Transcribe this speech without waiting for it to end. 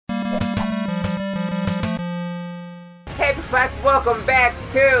SuperPixelPack, welcome back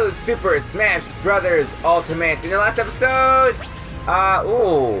to Super Smash Brothers Ultimate. In the last episode,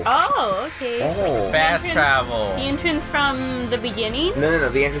 Oh, okay. Oh. Fast travel. The entrance from the beginning? No,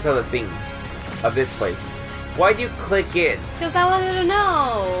 the entrance of the thing. Of this place. Why'd you click it? Because I wanted to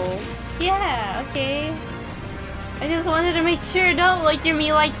know. Yeah, okay. I just wanted to make sure. Don't look at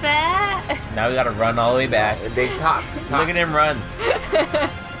me like that. Now we gotta run all the way back. They talk. Look at him run.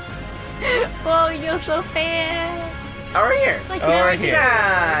 Whoa, you're so fast. Over here. Like Over here.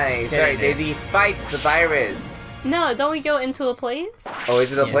 Nice. Get Alright, in there. Daisy fights the virus. No, don't we go into a place? Oh,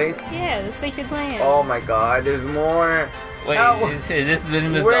 is it a Yeah. place? Yeah, the sacred land. Oh my god, there's more. Wait, Oh. is this the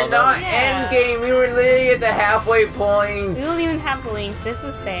end of We're Zelda? not Yeah. endgame, we were literally at the halfway point. We don't even have Link. This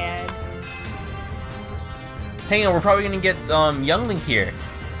is sad. Hang on, we're probably gonna get Young Link here.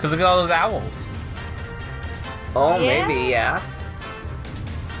 Cause look at all those owls. Oh, Yeah? maybe, yeah.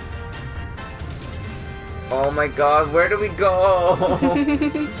 Oh my god, where do we go?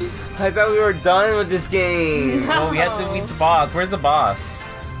 I thought we were done with this game. No. Oh, we have to meet the boss. Where's the boss?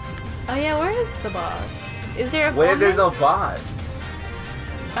 Oh yeah, where is the boss? Is there a What if there's forehead? no boss?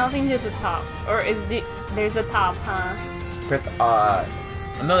 I don't think there's a top. Or is there's a top, huh? Press Oh,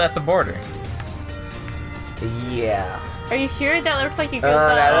 no, that's the border. yeah. Are you sure? That looks like it goes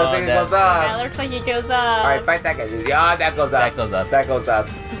up. That looks like it that- goes That up. looks like it goes up. Alright, fight that guy. Yeah, that goes up. That goes up. That goes up.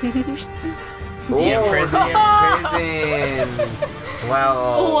 Ooh, Yeah, prison. prison.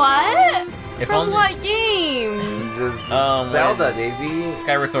 Wow. What? If From only- what game? Zelda, Daisy.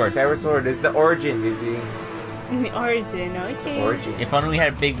 Skyward Sword. Skyward Sword is the origin, Daisy. The Origin, okay. Origin. If only we had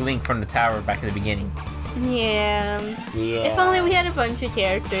a big Link from the tower back in the beginning. Yeah. Yeah. If only we had a bunch of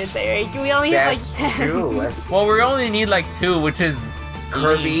characters, Eric. We only have That's like 10. true. That's Well, we only need like 2, which is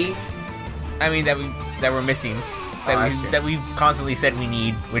Kirby. Link. I mean that we're missing. that's true. That we've constantly said we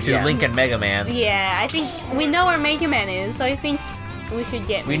need, which Yeah. is Link and Mega Man. Yeah, I think we know where Mega Man is, so I think we should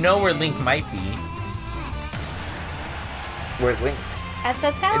get We know where Link might be. Where's Link? at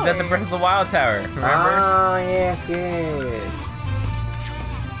the tower. It's at the Breath of the Wild Tower. Remember? Oh, yes.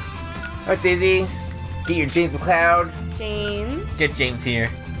 Alright, Daisy. Get your James McCloud. James. Get James here.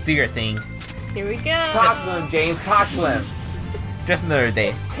 Do your thing. Here we go. Talk to him, James. Talk to him. Just another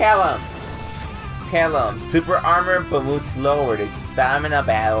day. Tell him. Tell him. Super armor, but move slower. It's stamina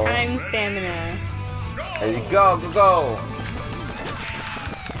battle. Time stamina. There you go. Go.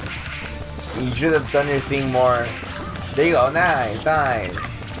 You should have done your thing more. There you go. Nice.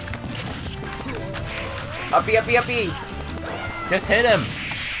 Uppy. Just hit him.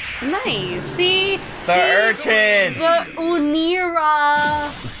 Nice. See? The urchin. The Unira.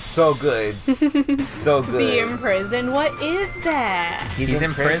 So good. So The good. Imprison. What is that? He's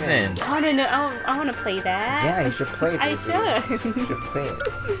in prison. I don't know. I want to play that. Yeah, you should play it. I Daisy. should. You should play it.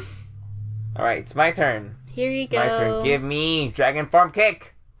 Alright, it's my turn. Here you go. My turn. Give me Dragon Form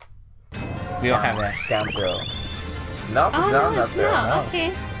Kick. We don't have that. Down throw. Nope, Oh it's not no, up it's there. not. No.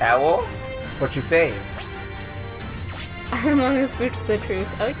 Okay. Owl? What you say? I'm gonna switch the truth.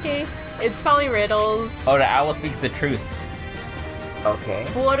 Okay. It's probably riddles. Oh, the owl speaks the truth. Okay.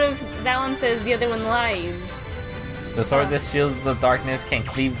 What if that one says the other one lies? The sword that shields the darkness can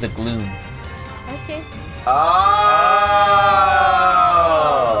cleave the gloom. Okay.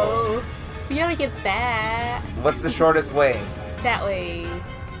 Oh! We gotta get that. What's the shortest way? That way.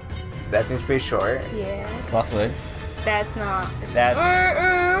 That seems pretty short. Yeah. Plus woods. That's not.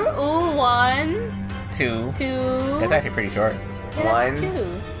 That's- Ooh, 1, 2. 2. That's actually pretty short. Yeah, that's 1,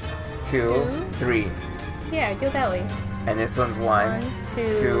 2. 2, 3. Yeah, go that way. And this one's 1,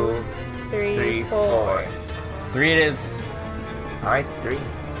 2, 2, 3, 3, 4. 3 it is. Alright, 3.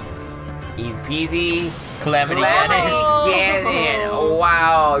 Easy peasy. Calamity Calamity Ganon. Ganon. Oh,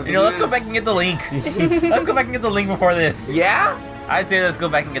 wow. You know, let's go back and get the Link. Let's go back and get the Link before this. Yeah? I say let's go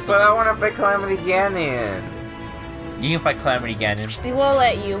back and get the But I Link. want to play Calamity Ganon. You can fight Calamity Ganon. We will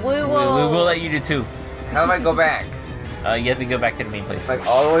let you. We We will. will let you do too. How do I go back? You have to go back to the main place. Like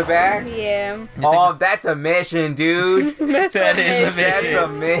all the way back? Yeah. It's Oh, like- that's a mission, dude. that is a That's a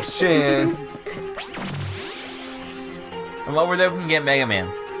mission. mission. And while we're there, we can get Mega Man.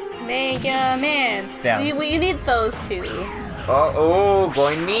 Mega Man. Down. We need those two. Oh,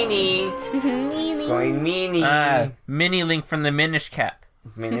 going mini. Meanie. Going mini. Mini Link from the Minish Cap.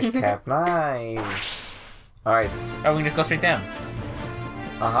 Minish cap, nice. Alright. Oh, we can just go straight down.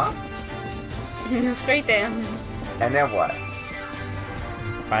 Uh-huh. Straight down. And then what?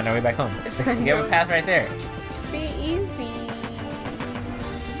 Find our way back home. You have a path right there. See, easy.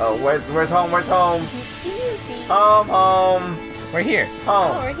 Oh, where's home? Where's home? Easy. Home. We're here.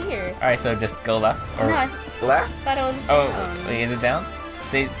 Oh, Home. we're here. Alright, so just go left. Or... No, I Left? thought it was Oh, down. wait, is it down?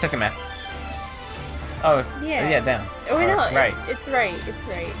 Check the map. Oh, Yeah. yeah, down. Oh, no, right. It's right. It's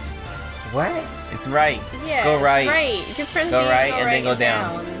right. What? It's right. Yeah. Go right. It's right. Just press Go B, right, go and then right go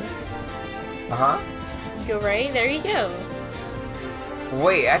down. Uh-huh. Go right. There you go.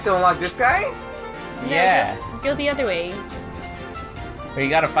 Wait, I have to unlock this guy? No, Yeah. Go the other way. Or you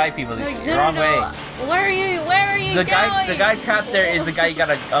gotta fight people the No, wrong way. Where are you? Where are you The going? guy trapped there is the guy you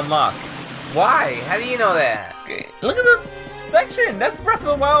gotta unlock. Why? How do you know that? Okay, look at the section. That's Breath of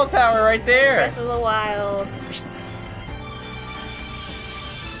the Wild Tower right there. Breath of the Wild.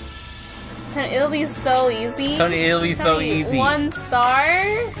 It'll be so easy. Tony, it'll be so easy. 1 star.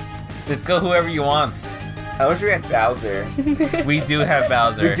 Just go whoever you want. I wish we had Bowser. We do have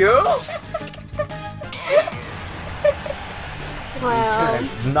Bowser. We do? Wow. Trying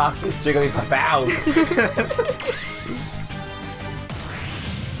to knock this Jigglypuff out.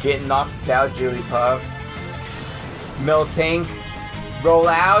 Get knocked out, Jigglypuff. Miltank, roll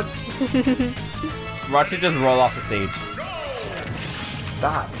out. Watch it just roll off the stage.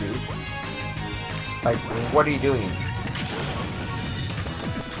 Stop, dude. Like, what are you doing?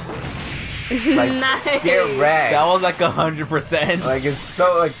 Like, Nice. get wrecked. That was like 100%. Like, it's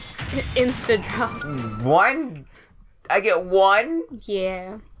so, like, Insta drop. 1? I get 1?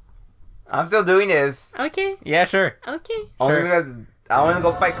 Yeah. I'm still doing this. Okay. Yeah, sure. Okay. Only Sure. because I want to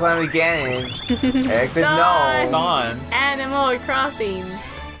go fight Calamity Ganon. Eric said Done. no. Dawn. Animal Crossing.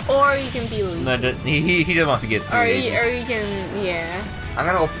 Or you can be Luigi. No, he just wants to get through or it. you can, yeah. I'm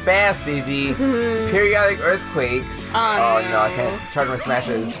gonna go fast, Daisy. Periodic earthquakes. Oh, no, I can't charge my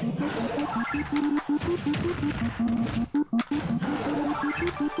smashes.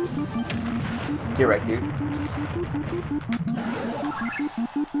 Get right, dude.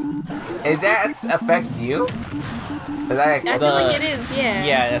 Is that affect you? Is that I feel like it is, yeah.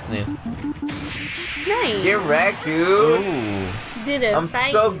 Yeah, that's new. Nice. Get wrecked, dude. Ooh. Did a I'm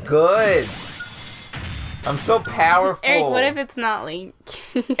sight. so good. I'm so powerful. Eric, what if it's not Link?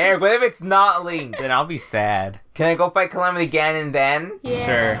 Eric, what if it's not Link? Then I'll be sad. Can I go fight Calamity Ganon then? Yeah.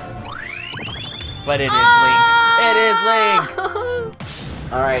 Sure. But it is Oh! Link. It is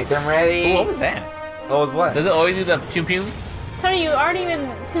Link. Alright, I'm ready. Ooh, what was that? What was what? Does it always do the pew pew? Tony, you aren't even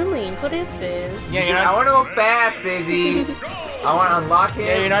Toon Link. What is this? Yeah, you're I not. want to go fast, Daisy. I want to unlock it.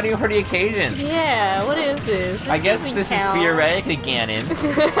 Yeah, you're not even for the occasion. Yeah, what is this? I guess doesn't this count. is theoretically Ganon.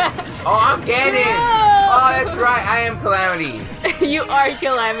 Oh, I'm Ganon. No! Oh, that's right. I am Calamity. You are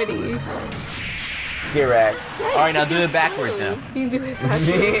Calamity. Get wrecked. Alright, now do Nice, it backwards cool. now. You do it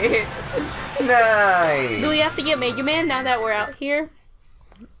backwards. Nice. Do we have to get Mega Man now that we're out here?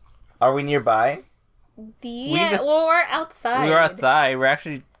 Are we nearby? Yeah, just- well, we're outside. We were outside. We're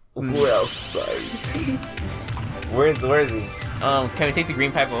actually. We're outside. Where is he? Can we take the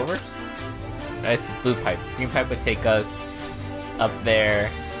green pipe over? It's blue pipe. Green pipe would take us up there.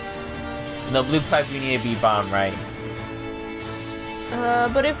 No, blue pipe we need a B bomb, right?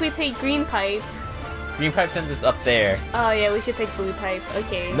 But if we take Green Pipe... Green pipe sends us up there. Oh yeah, we should take Blue Pipe.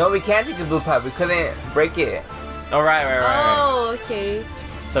 Okay. No, we can't take the blue pipe. We couldn't break it. Oh, right. Oh, okay.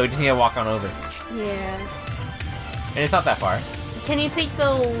 So we just need to walk on over. Yeah. And it's not that far. Can you take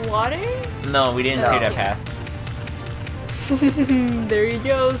the water? No, we didn't No. do that path. There you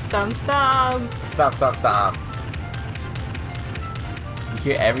go. Stomp, stomp. Stop, stop, stop. You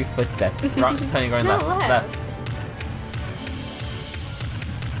hear every footstep. Tony going No, left.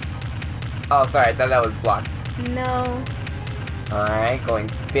 Oh, sorry. I thought that was blocked. No. Alright, going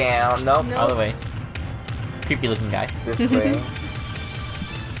down. Nope. No. All the way. Creepy looking guy. This way.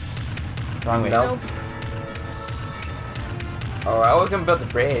 Wrong way. Nope. Alright, we can build a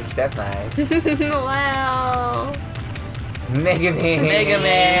bridge. That's nice. Wow. Mega Man. Mega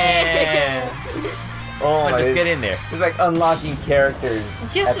Man! Oh Come my. on, just get in there. It's like unlocking characters.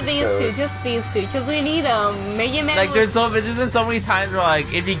 Just these two. episode. Just these two. Because we need Mega Man. Like, there's been so many times where, like,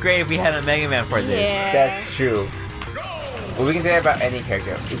 it'd be great if we had a Mega Man for this. Yeah. That's true. Well, we can say that about any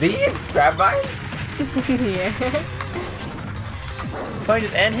character. Did he just grab mine? Yeah. Tony,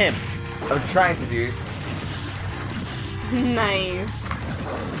 just end him. I'm trying to, dude. Nice.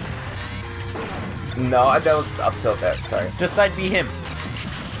 No, that was up tilt that. Sorry. Just side B him.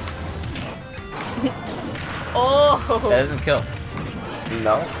 Oh. That doesn't kill.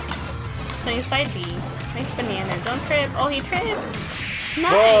 No. Nice side B. Nice banana. Don't trip. Oh, he tripped.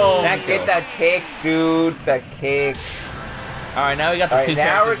 Nice. Whoa! That Get kills. that kicks, dude. That kicks. Alright, now we got the Alright, two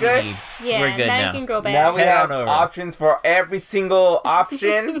now characters we're good? we need. Yeah, We're good now now. you can go back. Now we Head have on over. options for every single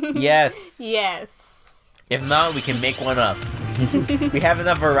option. Yes. Yes. If not, we can make one up. We have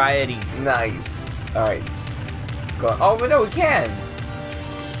enough variety. Nice. Alright. Go. Oh, but no, we can.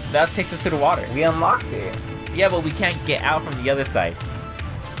 That takes us to the water. We unlocked it. Yeah, but we can't get out from the other side.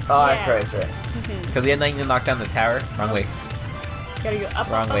 Oh, Yeah. that's right, that's right. Because we had nothing to knock down the tower. Wrong way. Gotta go up,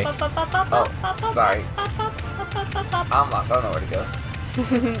 Wrong up, way. up, up, up, up, Oh, up, up, up, sorry. up, up, up, up, up, up. I'm lost. I don't know where to go.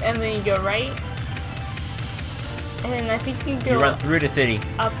 And then you go right. And I think you go You run through the city.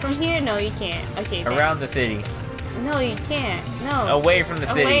 up from here? No, you can't. Okay, then. Around the city. No, you can't. No. Away from the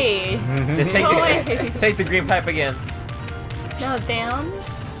city. Away. Just take Away. take the green pipe again. No, down.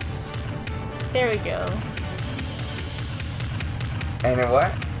 There we go. And then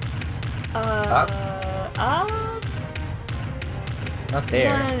what? Up. Not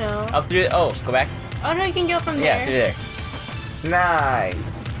there. No. Up through. Oh, go back. Oh no, you can go from Yeah, through there. there.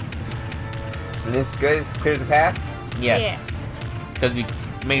 Nice. And this good? This clears the path? Yes. Because we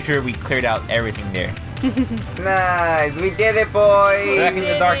made sure we cleared out everything there. Nice. We did it, boys. Back in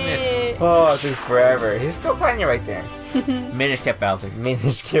the darkness. Oh, it takes forever. He's still tiny right there. Minish kept Bowser.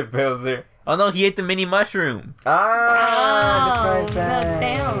 Minish Kid Bowser. Oh no, he ate the mini mushroom. Ah, that's right, that's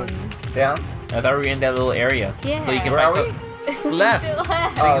No, right. down. Down? I thought we were in that little area. Yeah. So you can Where are fight. we? Left. So you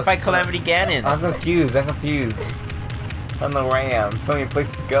can fight so- Calamity Ganon. I'm confused. I don't know where I am. So many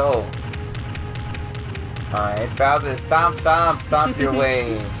places to go. Alright, Bowser, stomp your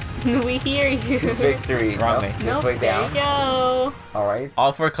way We hear you. to victory. Wrong Nope, way. This Nope, way there down. you go. Alright.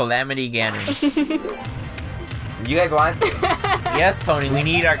 All for Calamity Ganon. You guys want? Yes, Tony, we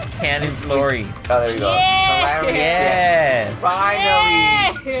need our canon story. Oh, there we go. Yeah. Calamity. Yes.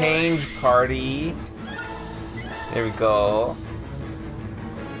 Finally! Yay. Change party. There we go.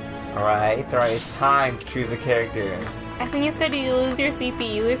 Alright, it's time to choose a character. I think it said you lose your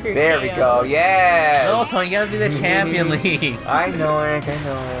CPU if you're There we KO. go, yes! No, Tony, you gotta be the Champion League. I know, Eric, I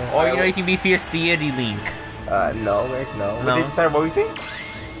know. Or you know, you can be Fierce Deity Link. No, Eric, no. No. Sorry, what were you saying?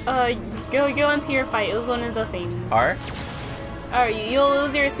 Go into your fight. It was one of the things. R? Alright, you'll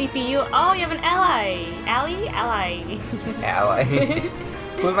lose your CPU. Oh, you have an ally. Ally? Ally.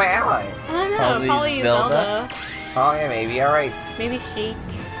 Who's my ally? I don't know. Probably Probably Zelda? Zelda. Oh, yeah, maybe. Alright. Maybe Sheik.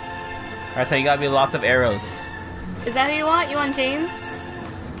 Alright, so you gotta be lots of arrows. Is that who you want? You want James?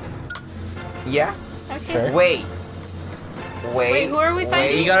 Yeah? Okay. Sure. Wait, who are we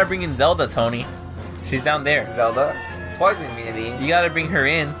fighting? You gotta bring in Zelda, Tony. She's down there. Zelda? Poison immunity. You gotta bring her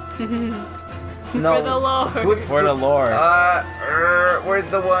in No. For the lore. for the lore. Where's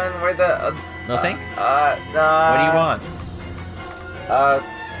the one where the... No think? What What do you want?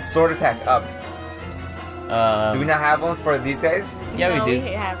 Sword attack up. Do we not have one for these guys? Yeah, No, we do.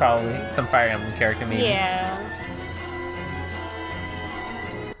 we have Probably. Some Fire Emblem character, maybe. Yeah.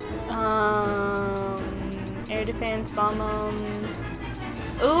 Air defense, bomb.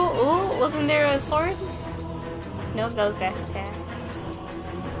 Ooh, wasn't there a sword? Nope, that was dash attack.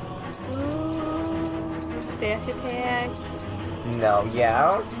 Ooh, dash attack. No, yeah,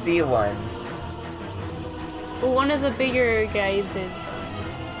 I don't see one. Ooh, one of the bigger guys is.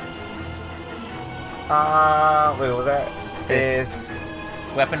 Wait, what was that? Fist.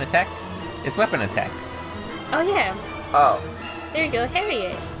 Weapon attack? It's weapon attack. Oh yeah, Oh. there you go,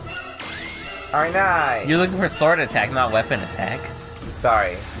 Harriet. Alright, nice. You're looking for sword attack, not weapon attack.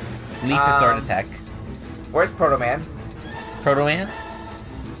 Sorry. Leaf is sword attack. Where's Proto Man? Proto Man? I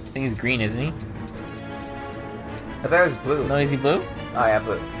think he's green, isn't he? I thought it was blue. No, is he blue? Oh, yeah,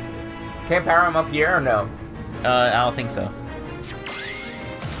 blue. Can I power him up here or no? I don't think so.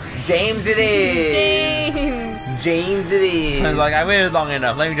 James it is! James. James it is! I was like, I waited long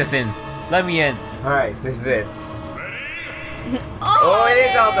enough. Let me just in. Let me in. Alright, this is it. Oh, it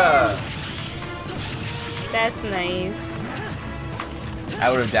is Zelda! That's nice. I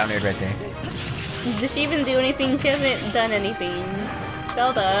would have down aired right there. Does she even do anything? She hasn't done anything.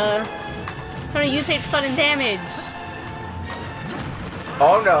 Zelda. Tony, you take sudden damage.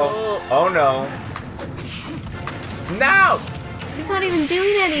 Oh no. Oh. Oh no. No! She's not even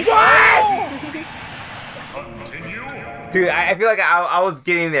doing anything. What? Dude, I feel like I was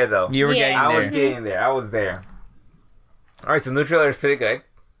getting there though. You were Yeah. getting I there. was getting there. I was there. Alright, so neutral is pretty good.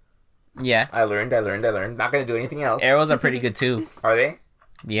 Yeah. I learned. Not gonna do anything else. Arrows are pretty good too. Are they?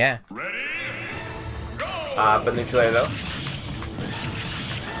 Yeah. But neutral air though.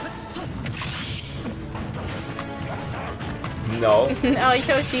 No. I like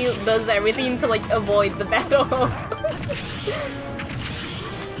how she does everything to like avoid the battle.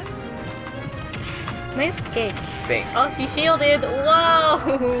 Nice kick. Thanks. Oh, she shielded.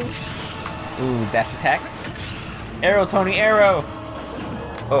 Whoa. Ooh, dash attack. Arrow, Tony, arrow.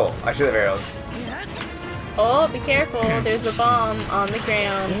 Oh, I should have arrows. Oh, be careful. There's a bomb on the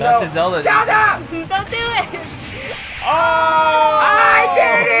ground. No. That's a Zelda. Zelda! Don't do it. Oh! I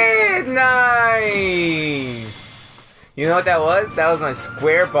did it! Nice! You know what that was? That was my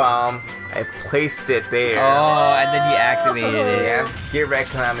square bomb I placed it there. Oh, and then you activated it. Yeah, get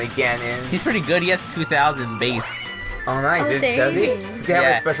wrecked, Calamity Ganon. He's pretty good. He has 2,000 base. Oh, nice. Oh, Does he? Does he have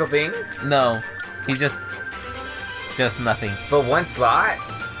Yeah. a special thing? No, he's just nothing. But one slot?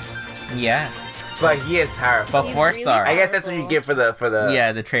 Yeah, But he is powerful. but He's 4-star. I guess that's what you get for the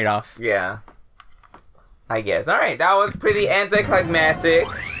Yeah, the trade-off. Yeah. I guess. Alright, that was pretty anticlimactic.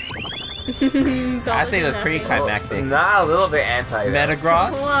 I say that's pretty climactic. Not a little bit anti. though.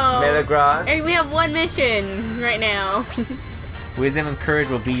 Metagross, Whoa. Metagross. Hey, we have one mission right now. Wisdom and Courage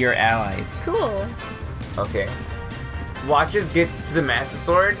will be your allies. Cool. Okay. Watch us get to the Master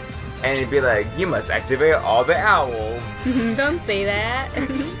Sword, and it'd be like, you must activate all the owls. Don't say that.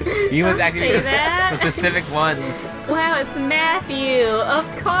 You must Don't activate say the that. specific ones. Wow, it's Matthew. Of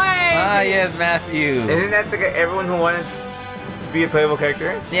course. Ah, yes, Matthew. Isn't that the guy, everyone who wanted to be a playable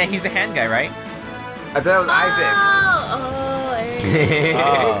character? Yeah, he's the hand guy, right? I thought it was Isaac. Oh, Eric.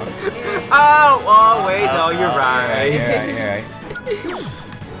 Oh, wait, no, you're right. You're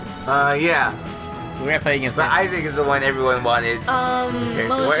right. Yeah. We're gonna play against But him. Isaac is the one everyone wanted. character.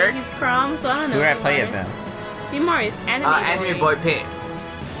 Mostly Where? he's Crom, so I don't know. We're gonna play as them. Be more anime Anime Boy Pit.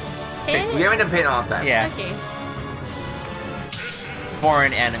 Hey. We haven't done Pit in a long time. Yeah, Okay.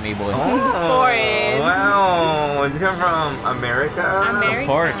 foreign anime boy. Foreign. Wow. It's come from America? America. Of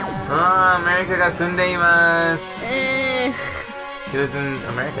course. America ga sundeimasu. Eh, He lives in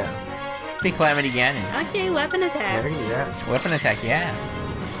America. Be Calamity Ganon. okay, weapon attack. Yeah. Weapon attack, yeah.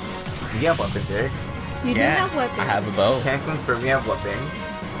 You have weapons, Eric. You do Yeah, have weapons. I have a bow. Can't confirm you have weapons.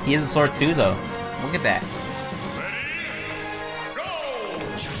 He has a sword too, though. Look at that.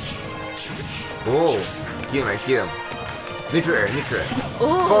 Oh. Get him, Eric, get him. Neutral air, neutral air.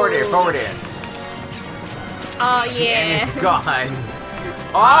 Ooh. Forward air, forward air. Oh, And yeah. it's gone.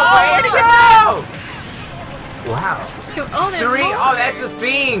 Oh, where'd it go? Wow. Oh, there's 3. more. Oh, that's a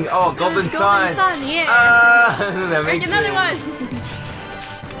thing. Oh, Golden Sun. Golden Sun, yeah. That There's makes another sense.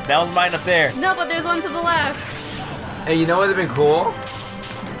 one. That was mine up there. No, but there's one to the left. Hey, you know what would have been cool?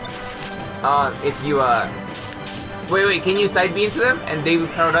 If you, wait, can you side beam to them and they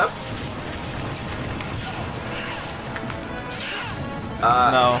would powered up?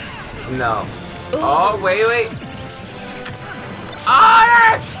 No. No. Ooh. Oh, wait.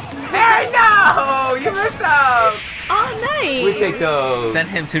 Oh, hey, no! You messed up! Oh, nice. We take those. Send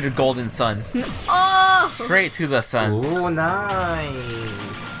him to the Golden Sun. Oh. Straight to the sun. Ooh, nice.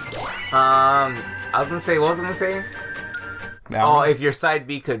 I was gonna say, what was I gonna say? Oh, if your side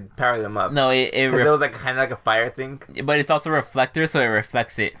B could power them up. No, it Because it was like kind of like a fire thing. but it's also a reflector, so it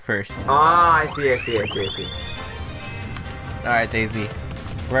reflects it first. Ah, I see. Alright, Daisy.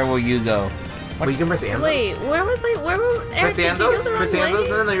 Where will you go? But you can press Ambrose. Wait, where was Eric, Press did you go Ambrose? the wrong Press way? Ambrose?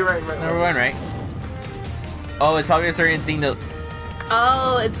 No, you're right. Number one, right? Oh, it's probably a certain thing that,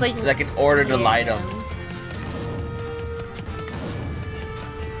 Oh, it's like in order to light them.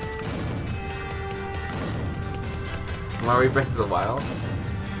 Mario Breath of the Wild?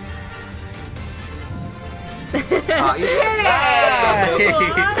 Oh, you did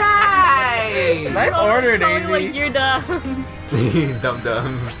it! Nice! Nice order, Probably Daisy. like you're dumb.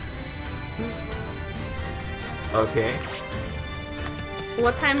 Dumb. Okay.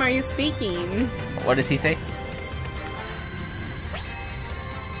 What time are you speaking? What does he say?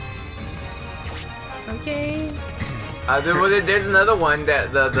 Okay. There's another one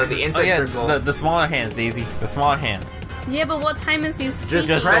that the inside Oh yeah, circle. the smaller hands, Daisy. The smaller hand. Yeah, but what time is he speaking? Just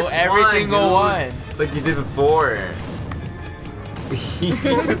Go press every one, single dude. one. Like you did before.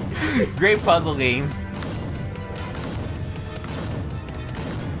 Great puzzle game.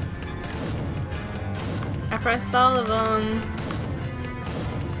 I pressed all of them.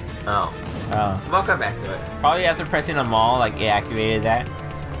 Oh. Oh. Welcome back to it. Probably after pressing them all, like it activated that.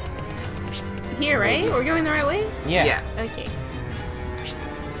 Here, right? We're going the right way? Yeah. Okay.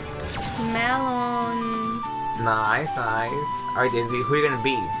 Melon. Nice. Alright, Daisy, who are you gonna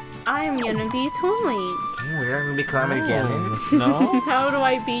be? I'm gonna be Toon Link. Oh, you're not gonna be Calamity Ganon? No? How do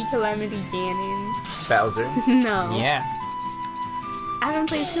I be Calamity Ganon? Bowser? No. Yeah. I haven't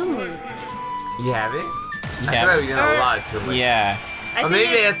played Toon Link. You have it? You I have feel like we did a lot to it. Yeah. I Or think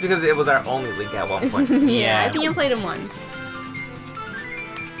maybe that's because it was our only Link at one point. yeah, Yeah. I think I played him once.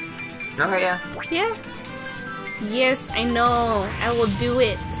 Okay, yeah. Yeah. Yes, I know. I will do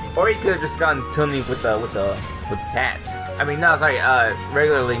it. Or you could have just gotten Toon Link with his hat. I mean, no, sorry,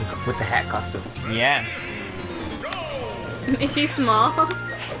 regular Link with the hat costume. Yeah. Is she small?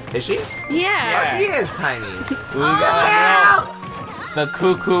 Is she? Yeah. Oh, she is tiny. We got Ouch! the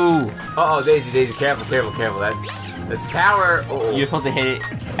cuckoo. Oh, Daisy, careful. That's power. Oh, You're supposed to hit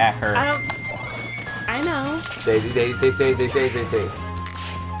it at her. I know. Daisy, stay safe.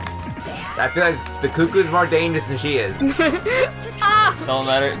 I feel like the cuckoo's more dangerous than she is. Ah! Don't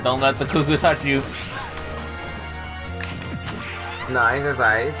let the cuckoo touch you. Nice, that's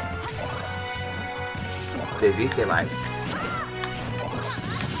nice. Daisy, stay alive.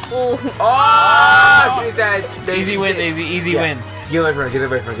 Oh. Oh, she's dead. Easy win, Daisy. Easy win. Get away from her. Get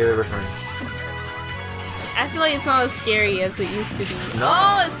away from her. Get away from her. I feel like it's not as scary as it used to be. No.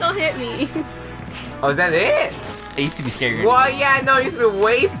 Oh, it still hit me. Oh, is that it? It used to be scary. Well, yeah, no, it used to be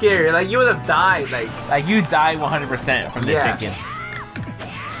way scarier. Like, you would have died. Like you die 100% from the chicken.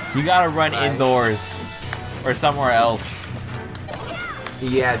 You gotta run indoors or somewhere else.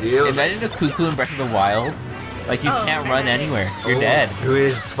 Yeah, dude. Imagine a cuckoo in Breath of the Wild. Like, you can't run anywhere. You're dead. Dude,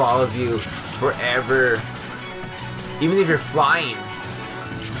 it just follows you forever. Even if you're flying.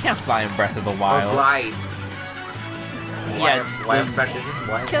 You can't fly in Breath of the Or Wild. glide. Yeah. Why am special?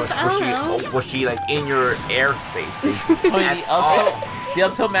 Why was she like in your airspace? The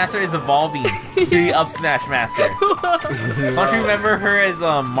up tilt master is evolving to the up smash master. Don't you remember her as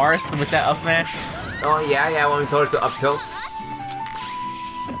Marth with that up smash? Oh yeah, when we told her to up tilt.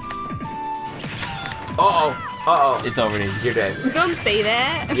 Uh-oh. It's over, Daisy. You're dead. Don't say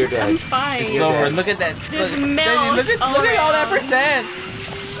that. You're dead. I'm fine. It's over. Look at that. There's Look, milk Daisy, look at all that percent.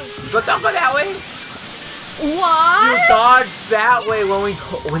 But don't go that way. What? You dodged that way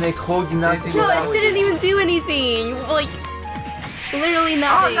when they told you not to go No, that it way. didn't even do anything. Like, literally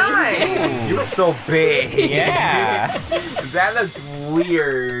nothing. Oh, nice. You were so big. Yeah. That looked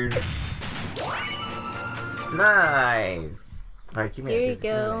weird. Nice. Alright, give me Here that.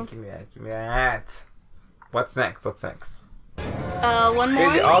 you go. Give me that. What's next? One more.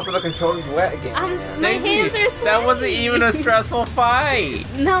 Daisy, also the controller's wet again. My hands are sweaty. That wasn't even a stressful fight.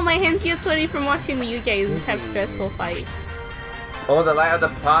 No, my hands get sweaty from watching you guys have stressful fights. Oh, the light of the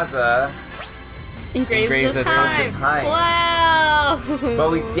plaza. Engraves the time. time. Wow.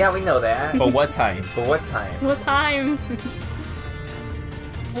 But we know that. But what time? But what time? What time?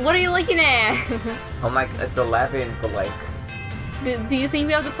 What are you looking at? I'm like, it's 11, but like... Do you think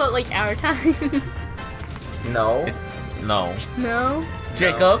we have to put like our time? No. No. No?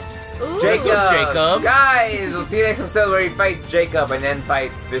 Jacob? Ooh. Jacob. Guys, we'll see you next episode where he fights Jacob and then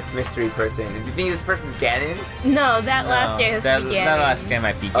fights this mystery person. Do you think this person's Ganon? No, that last guy has to be Ganon. That last guy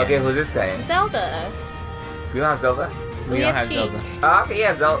might be Ganon. Okay, who's this guy? Zelda. We don't have Zelda? We don't have Sheik. Zelda. Oh, okay,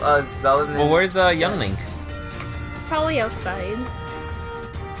 yeah, Zelda. Well, where's Young Link? Probably outside.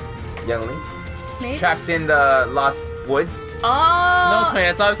 Young Link? Maybe. Trapped in the Lost Woods? Oh! No, Tony,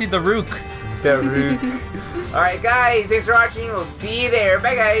 that's obviously the Rook. The Rook. Alright, guys, thanks for watching. We'll see you there.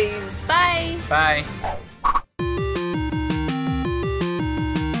 Bye, guys. Bye! Bye.